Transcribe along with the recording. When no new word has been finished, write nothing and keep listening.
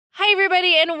Hi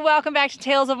everybody and welcome back to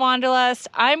Tales of Wanderlust.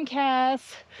 I'm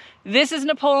Cass. This is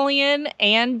Napoleon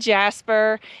and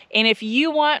Jasper. And if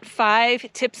you want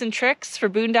 5 tips and tricks for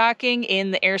boondocking in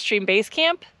the Airstream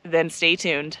Basecamp, then stay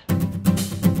tuned.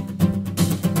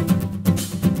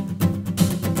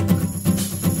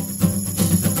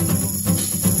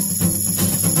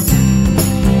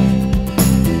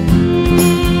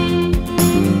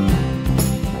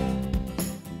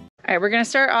 All right, we're gonna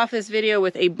start off this video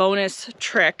with a bonus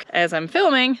trick. As I'm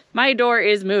filming, my door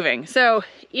is moving. So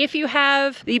if you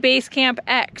have the Basecamp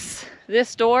X,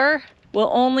 this door will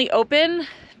only open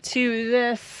to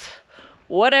this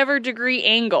whatever degree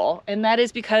angle, and that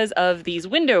is because of these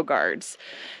window guards.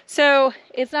 So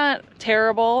it's not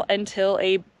terrible until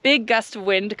a big gust of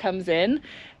wind comes in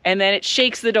and then it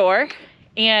shakes the door,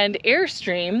 and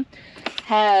Airstream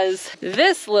has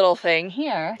this little thing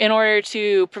here in order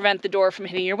to prevent the door from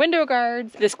hitting your window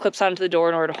guards. This clips onto the door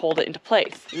in order to hold it into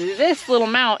place. This little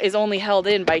mount is only held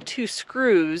in by 2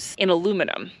 screws in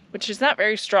aluminum, which is not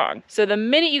very strong. So the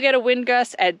minute you get a wind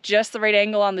gust at just the right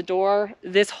angle on the door,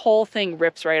 this whole thing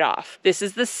rips right off. This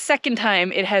is the second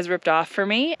time it has ripped off for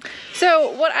me.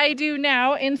 So what I do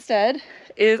now instead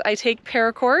is I take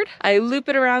paracord, I loop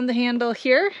it around the handle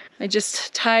here. I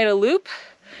just tied a loop,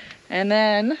 and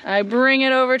then I bring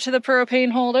it over to the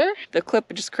propane holder. The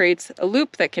clip just creates a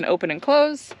loop that can open and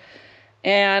close.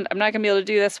 And I'm not gonna be able to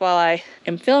do this while I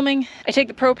am filming. I take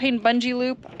the propane bungee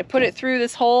loop, I put it through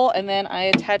this hole, and then I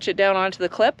attach it down onto the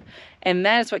clip. And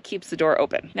that is what keeps the door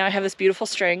open. Now I have this beautiful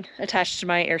string attached to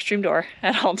my Airstream door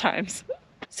at all times.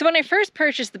 So when I first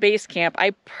purchased the Basecamp,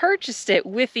 I purchased it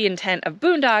with the intent of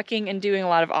boondocking and doing a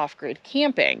lot of off-grid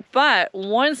camping. But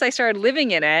once I started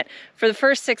living in it, for the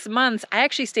first 6 months, I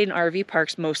actually stayed in RV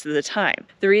parks most of the time.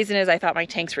 The reason is I thought my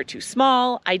tanks were too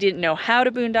small, I didn't know how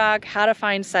to boondock, how to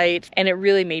find sites, and it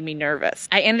really made me nervous.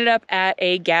 I ended up at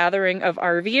a gathering of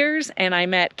RVers, and I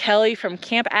met Kelly from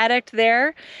Camp Addict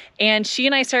there, and she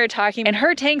and I started talking, and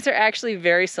her tanks are actually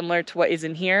very similar to what is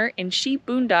in here, and she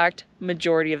boondocked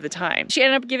majority of the time. She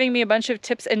ended up giving me a bunch of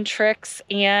tips and tricks,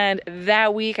 and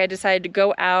that week I decided to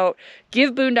go out,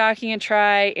 give boondocking a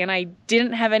try, and I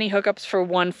didn't have any hookups for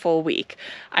 1 full week.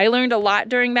 I learned a lot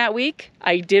during that week.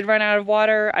 I did run out of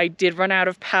water, I did run out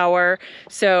of power,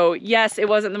 so yes, it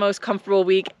wasn't the most comfortable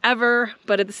week ever,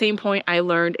 but at the same point I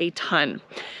learned a ton.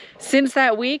 Since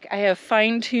that week, I have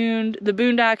fine-tuned the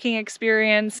boondocking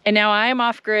experience, and now I am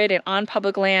off-grid and on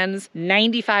public lands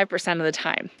 95% of the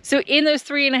time. So in those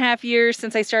 3.5 years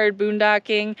since I started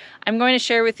boondocking, I'm going to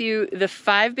share with you the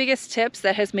 5 biggest tips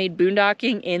that has made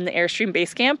boondocking in the Airstream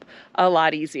Basecamp a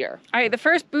lot easier. All right, the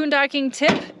first boondocking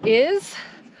tip is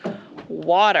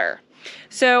water.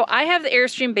 So I have the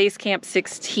Airstream Basecamp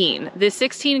 16. This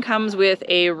 16 comes with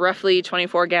a roughly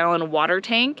 24-gallon water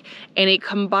tank and a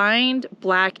combined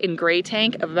black and gray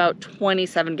tank of about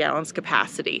 27 gallons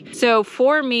capacity. So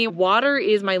for me, water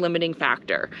is my limiting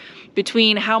factor.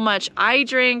 Between how much I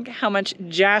drink, how much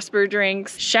Jasper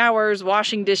drinks, showers,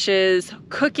 washing dishes,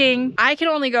 cooking, I can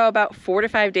only go about 4 to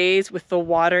 5 days with the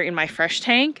water in my fresh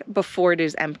tank before it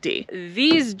is empty.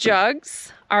 These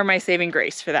jugs are my saving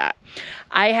grace for that.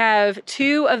 I have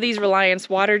 2 of these Reliance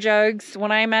water jugs.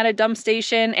 When I'm at a dump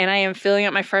station and I am filling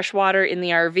up my fresh water in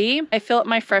the RV, I fill up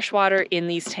my fresh water in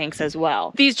these tanks as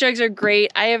well. These jugs are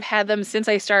great. I have had them since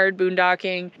I started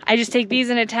boondocking. I just take these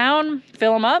into town,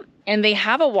 fill them up, and they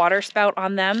have a water spout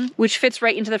on them, which fits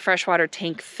right into the freshwater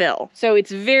tank fill. So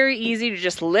it's very easy to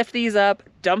just lift these up,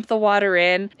 dump the water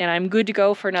in, and I'm good to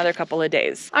go for another couple of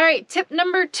days. All right, tip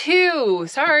number 2.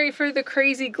 Sorry for the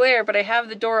crazy glare, but I have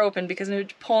the door open because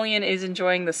Napoleon is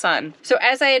enjoying the sun. So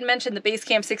as I had mentioned, the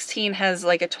Basecamp 16 has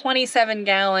like a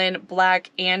 27-gallon black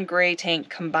and gray tank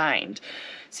combined.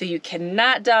 So you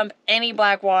cannot dump any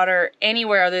black water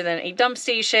anywhere other than a dump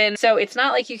station. So it's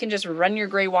not like you can just run your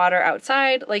gray water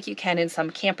outside like you can in some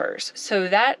campers. So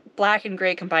that black and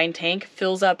gray combined tank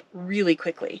fills up really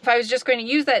quickly. If I was just going to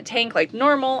use that tank like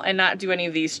normal and not do any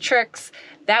of these tricks,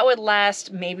 that would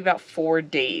last maybe about 4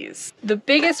 days. The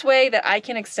biggest way that I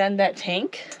can extend that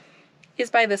tank is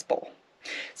by this bowl.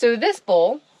 So this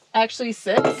bowl actually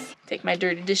sits, take my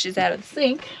dirty dishes out of the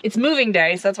sink. It's moving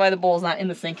day, so that's why the bowl's not in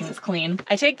the sink and it's clean.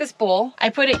 I take this bowl, I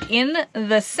put it in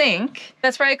the sink.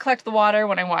 That's where I collect the water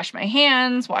when I wash my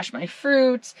hands, wash my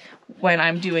fruit, when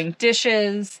I'm doing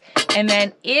dishes. And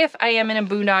then if I am in a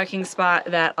boondocking spot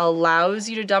that allows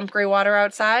you to dump gray water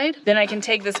outside, then I can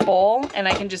take this bowl and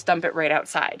I can just dump it right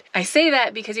outside. I say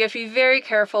that because you have to be very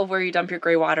careful of where you dump your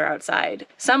gray water outside.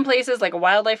 Some places like a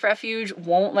wildlife refuge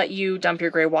won't let you dump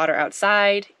your gray water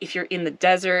outside. If you're in the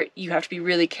desert, you have to be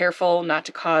really careful not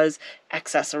to cause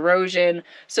excess erosion.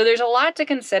 So there's a lot to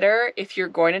consider if you're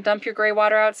going to dump your gray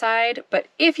water outside, but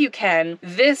if you can,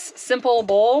 this simple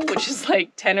bowl, which is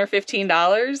like $10 or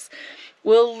 $15,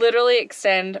 will literally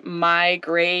extend my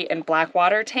gray and black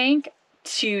water tank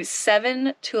to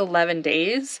 7 to 11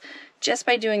 days just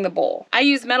by doing the bowl. I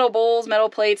use metal bowls, metal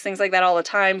plates, things like that all the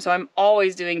time, so I'm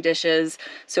always doing dishes.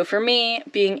 So for me,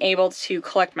 being able to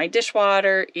collect my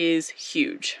dishwater is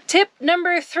huge. Tip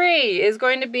number 3 is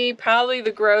going to be probably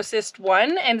the grossest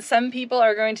one, and some people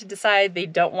are going to decide they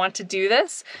don't want to do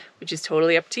this, which is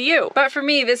totally up to you. But for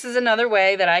me, this is another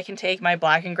way that I can take my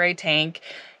black and gray tank,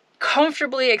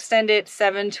 comfortably extend it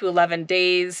 7 to 11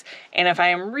 days. And if I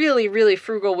am really, really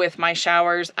frugal with my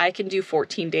showers, I can do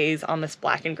 14 days on this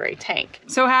black and gray tank.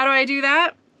 So how do I do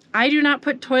that? I do not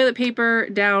put toilet paper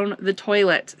down the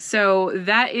toilet. So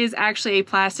that is actually a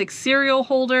plastic cereal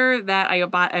holder that I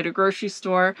bought at a grocery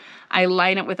store. I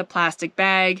line it with a plastic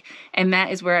bag, and that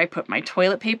is where I put my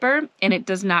toilet paper, and it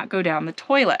does not go down the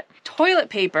toilet. Toilet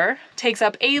paper takes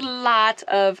up a lot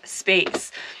of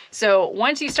space. So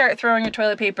once you start throwing your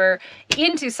toilet paper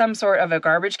into some sort of a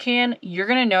garbage can, you're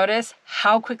gonna notice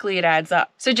how quickly it adds up.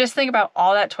 So just think about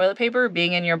all that toilet paper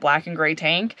being in your black and gray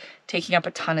tank, taking up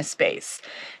a ton of space.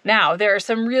 Now, there are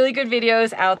some really good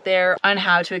videos out there on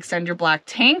how to extend your black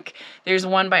tank. There's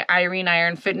one by Irene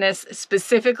Iron Fitness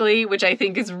specifically, which I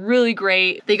think is really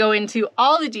great. They go into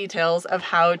all the details of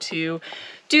how to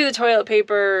do the toilet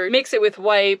paper, mix it with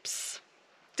wipes,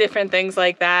 different things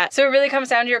like that. So it really comes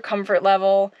down to your comfort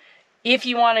level, if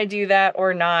you want to do that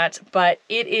or not, but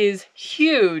it is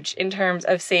huge in terms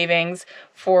of savings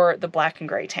for the black and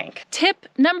gray tank. Tip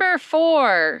number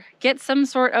 4, get some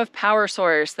sort of power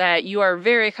source that you are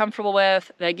very comfortable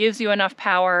with, that gives you enough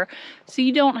power so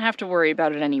you don't have to worry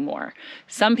about it anymore.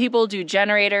 Some people do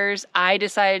generators. I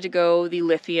decided to go the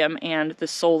lithium and the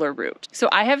solar route. So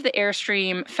I have the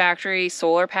Airstream factory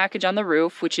solar package on the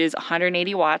roof, which is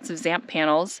 180 watts of ZAMP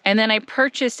panels. And then I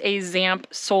purchased a ZAMP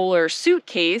solar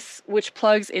suitcase, which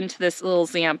plugs into this little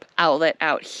ZAMP outlet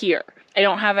out here. I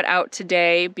don't have it out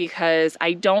today because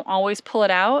I don't always pull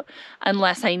it out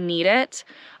unless I need it.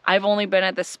 I've only been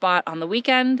at this spot on the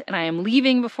weekend and I am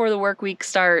leaving before the work week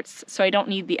starts, so I don't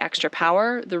need the extra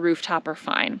power. The rooftop are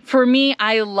fine. For me,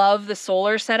 I love the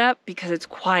solar setup because it's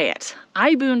quiet.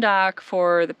 I boondock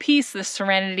for the peace, the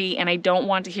serenity, and I don't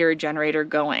want to hear a generator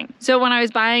going. So when I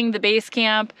was buying the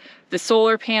Basecamp, the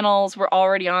solar panels were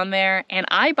already on there, and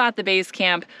I bought the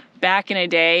Basecamp back in a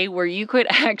day where you could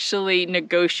actually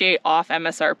negotiate off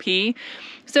MSRP.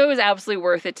 So it was absolutely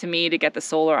worth it to me to get the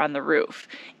solar on the roof.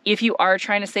 If you are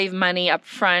trying to save money up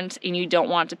front and you don't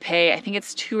want to pay, I think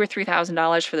it's $2,000 or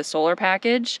 $3,000 for the solar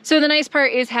package. So the nice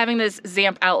part is having this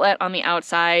ZAMP outlet on the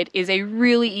outside is a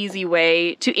really easy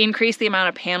way to increase the amount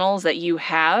of panels that you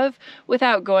have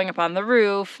without going up on the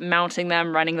roof, mounting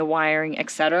them, running the wiring,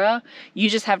 etc. You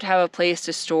just have to have a place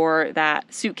to store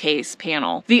that suitcase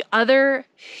panel. The other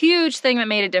huge thing that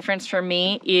made a difference for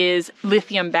me is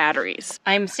lithium batteries.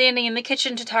 I'm standing in the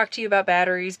kitchen to talk to you about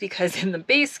batteries because in the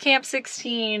Basecamp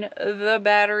 16, the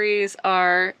batteries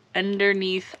are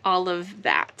underneath all of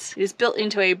that. It is built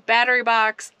into a battery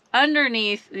box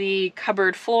underneath the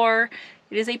cupboard floor.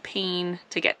 It is a pain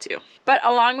to get to. But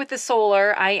along with the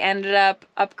solar, I ended up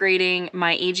upgrading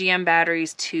my AGM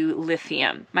batteries to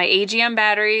lithium. My AGM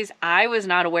batteries, I was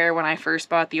not aware when I first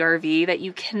bought the RV that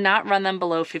you cannot run them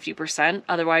below 50%,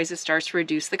 otherwise it starts to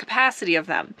reduce the capacity of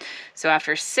them. So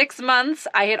after 6 months,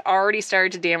 I had already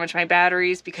started to damage my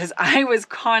batteries because I was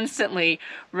constantly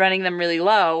running them really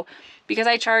low, because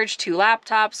I charge 2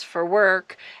 laptops for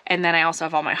work, and then I also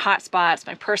have all my hotspots,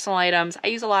 my personal items. I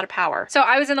use a lot of power. So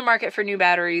I was in the market for new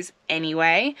batteries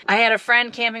anyway. I had a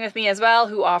friend camping with me as well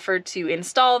who offered to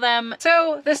install them.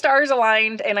 So the stars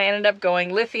aligned and I ended up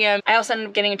going lithium. I also ended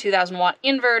up getting a 2000 watt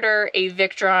inverter, a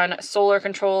Victron solar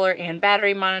controller and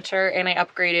battery monitor, and I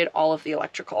upgraded all of the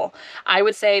electrical. I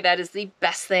would say that is the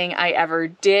best thing I ever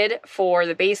did for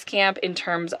the Basecamp in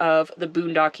terms of the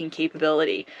boondocking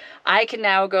capability. I can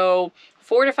now go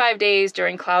 4 to 5 days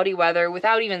during cloudy weather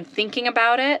without even thinking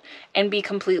about it and be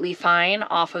completely fine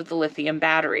off of the lithium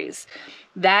batteries.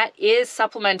 That is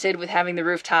supplemented with having the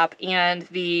rooftop and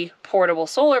the portable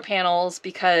solar panels,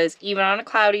 because even on a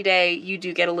cloudy day, you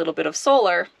do get a little bit of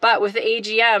solar. But with the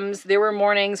AGMs, there were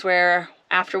mornings where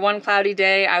after one cloudy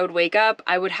day, I would wake up,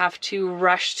 I would have to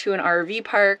rush to an RV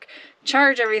park,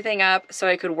 charge everything up so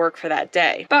I could work for that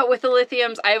day. But with the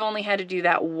lithiums, I've only had to do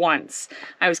that once.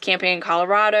 I was camping in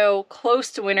Colorado,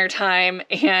 close to winter time,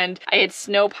 and I had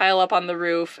snow pile up on the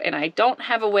roof, and I don't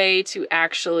have a way to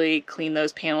actually clean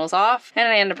those panels off, and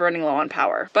I end up running low on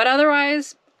power. But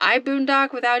otherwise, I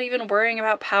boondock without even worrying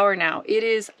about power now. It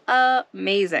is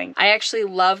amazing. I actually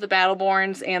love the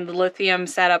Battleborns and the lithium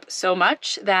setup so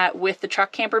much that with the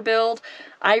truck camper build,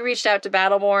 I reached out to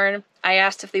Battleborn. I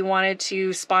asked if they wanted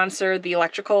to sponsor the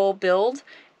electrical build,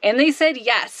 and they said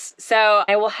yes. So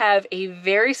I will have a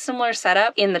very similar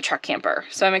setup in the truck camper.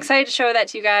 So I'm excited to show that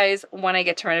to you guys when I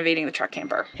get to renovating the truck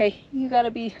camper. Hey, you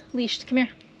gotta be leashed. Come here.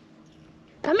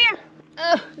 Come here.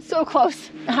 Oh, so close.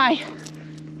 Hi.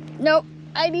 Nope,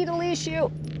 I need to leash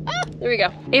you. Ah, there we go.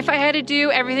 If I had to do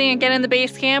everything again in the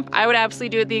base camp, I would absolutely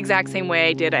do it the exact same way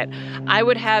I did it. I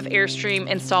would have Airstream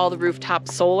install the rooftop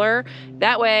solar.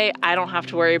 That way I don't have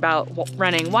to worry about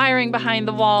running wiring behind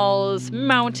the walls,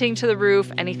 mounting to the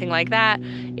roof, anything like that.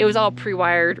 It was all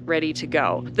pre-wired, ready to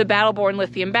go. The Battleborn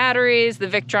lithium batteries, the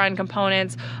Victron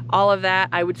components, all of that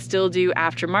I would still do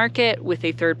aftermarket with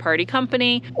a third-party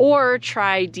company or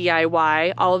try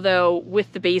DIY. Although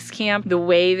with the base camp, the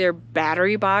way their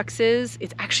battery box is,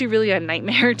 it's actually really a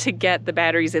nightmare to get the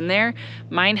batteries in there.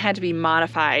 Mine had to be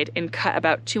modified and cut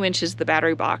about 2 inches of the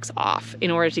battery box off in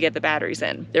order to get the batteries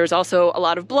in. There was also a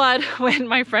lot of blood when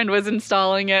my friend was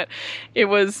installing it. It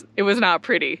was not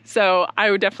pretty. So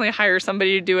I would definitely hire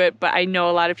somebody to do it, but I know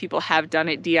a lot of people have done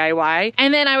it DIY.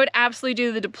 And then I would absolutely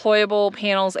do the deployable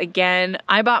panels again.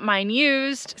 I bought mine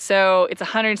used, so it's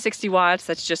 160 watts.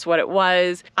 That's just what it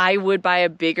was. I would buy a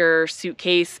bigger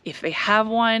suitcase if they have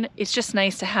one. It's just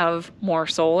nice to have more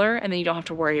solar and then you don't have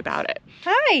to worry about it.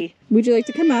 Hi. Would you like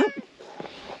to come up?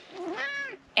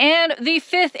 And the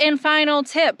fifth and final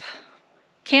tip,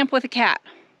 camp with a cat,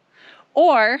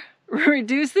 or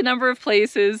reduce the number of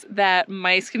places that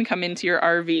mice can come into your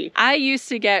RV. I used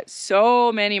to get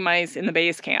so many mice in the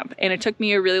base camp, and it took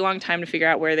me a really long time to figure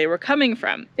out where they were coming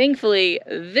from. Thankfully,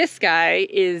 this guy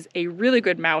is a really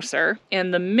good mouser,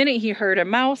 and the minute he heard a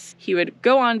mouse, he would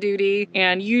go on duty,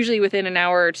 and usually within an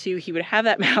hour or two, he would have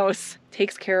that mouse,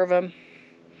 takes care of him.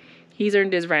 He's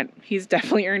earned his rent. He's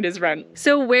definitely earned his rent.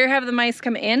 So where have the mice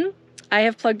come in? I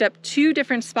have plugged up 2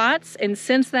 different spots, and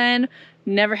since then,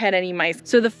 never had any mice.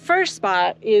 So the first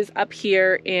spot is up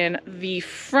here in the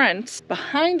front.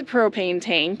 Behind the propane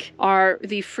tank are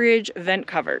the fridge vent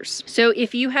covers. So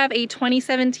if you have a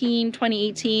 2017,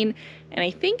 2018, and I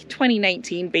think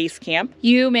 2019 base camp,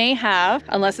 you may have,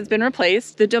 unless it's been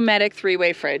replaced, the Dometic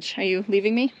 3-way fridge. Are you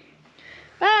leaving me?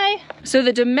 Bye. So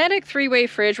the Dometic 3-way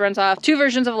fridge runs off 2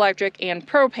 versions of electric and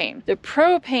propane. The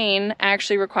propane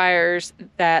actually requires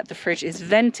that the fridge is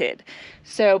vented.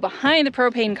 So behind the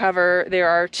propane cover, there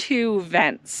are 2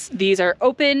 vents. These are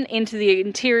open into the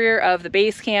interior of the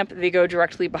base camp. They go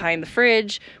directly behind the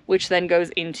fridge, which then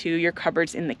goes into your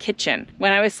cupboards in the kitchen.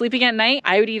 When I was sleeping at night,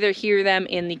 I would either hear them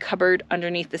in the cupboard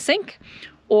underneath the sink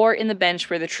or in the bench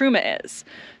where the Truma is.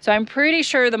 So I'm pretty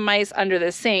sure the mice under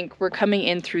the sink were coming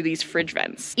in through these fridge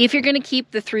vents. If you're gonna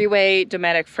keep the 3-way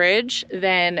Dometic fridge,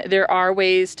 then there are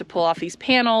ways to pull off these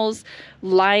panels,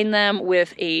 line them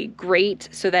with a grate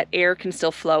so that air can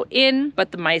still flow in,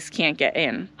 but the mice can't get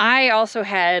in. I also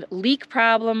had leak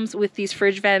problems with these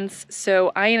fridge vents,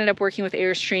 so I ended up working with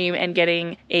Airstream and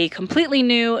getting a completely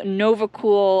new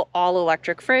NovaCool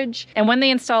all-electric fridge. And when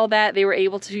they installed that, they were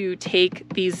able to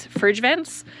take these fridge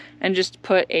vents and just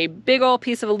put a big old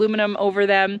piece of aluminum over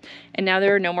them, and now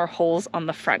there are no more holes on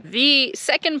the front. The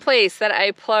second place that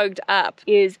I plugged up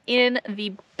is in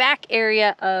the back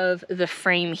area of the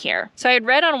frame here. So I had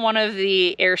read on one of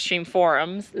the Airstream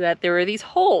forums that there were these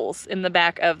holes in the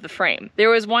back of the frame. There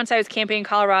was once I was camping in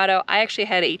Colorado, I actually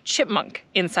had a chipmunk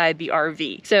inside the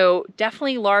RV. So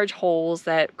definitely large holes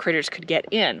that critters could get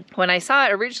in. When I saw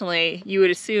it originally, you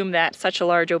would assume that such a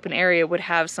large open area would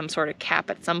have some sort of cap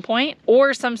at some point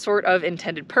or some sort of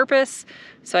intended purpose.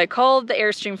 So I called the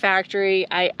Airstream factory,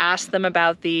 I asked them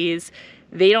about these.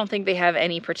 They don't think they have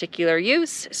any particular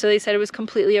use, so they said it was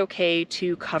completely okay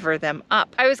to cover them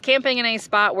up. I was camping in a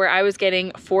spot where I was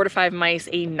getting 4 to 5 mice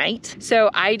a night, so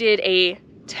I did a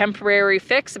temporary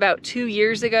fix about 2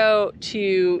 years ago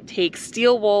to take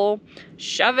steel wool,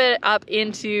 shove it up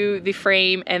into the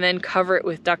frame, and then cover it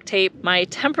with duct tape. My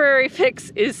temporary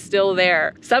fix is still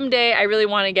there. Someday I really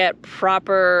want to get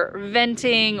proper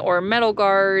venting or metal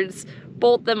guards,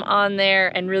 bolt them on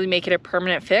there and really make it a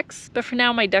permanent fix. But for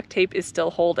now, my duct tape is still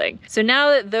holding. So now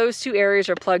that those 2 areas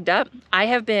are plugged up, I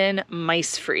have been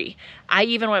mice free. I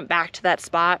even went back to that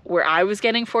spot where I was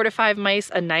getting 4 to 5 mice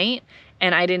a night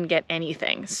and I didn't get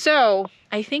anything. So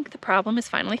I think the problem is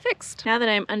finally fixed. Now that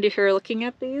I'm under here looking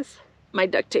at these, my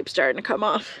duct tape's starting to come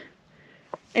off.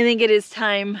 I think it is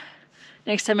time,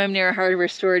 next time I'm near a hardware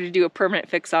store, to do a permanent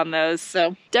fix on those.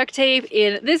 So duct tape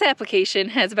in this application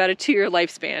has about a 2-year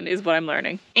lifespan is what I'm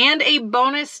learning. And a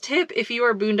bonus tip if you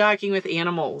are boondocking with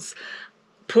animals.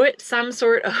 put some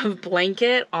sort of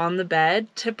blanket on the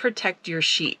bed to protect your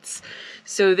sheets.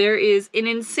 So there is an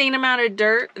insane amount of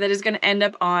dirt that is going to end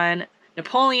up on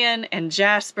Napoleon and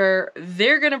Jasper.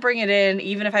 They're going to bring it in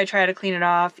even if I try to clean it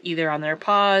off, either on their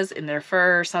paws, in their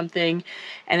fur or something,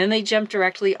 and then they jump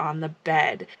directly on the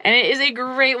bed. And it is a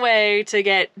great way to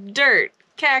get dirt,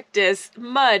 cactus,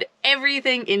 mud,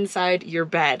 everything inside your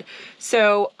bed.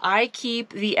 So I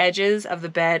keep the edges of the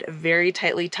bed very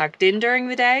tightly tucked in during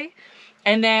the day.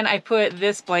 And then I put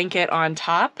this blanket on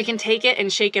top. I can take it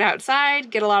and shake it outside,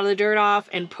 get a lot of the dirt off,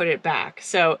 and put it back.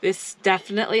 So this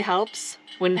definitely helps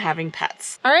when having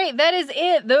pets. All right, that is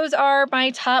it. Those are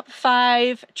my top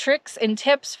 5 tricks and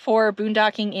tips for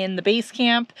boondocking in the base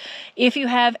camp. If you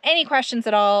have any questions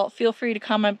at all, feel free to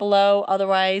comment below.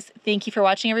 Otherwise, thank you for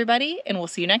watching, everybody, and we'll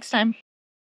see you next time.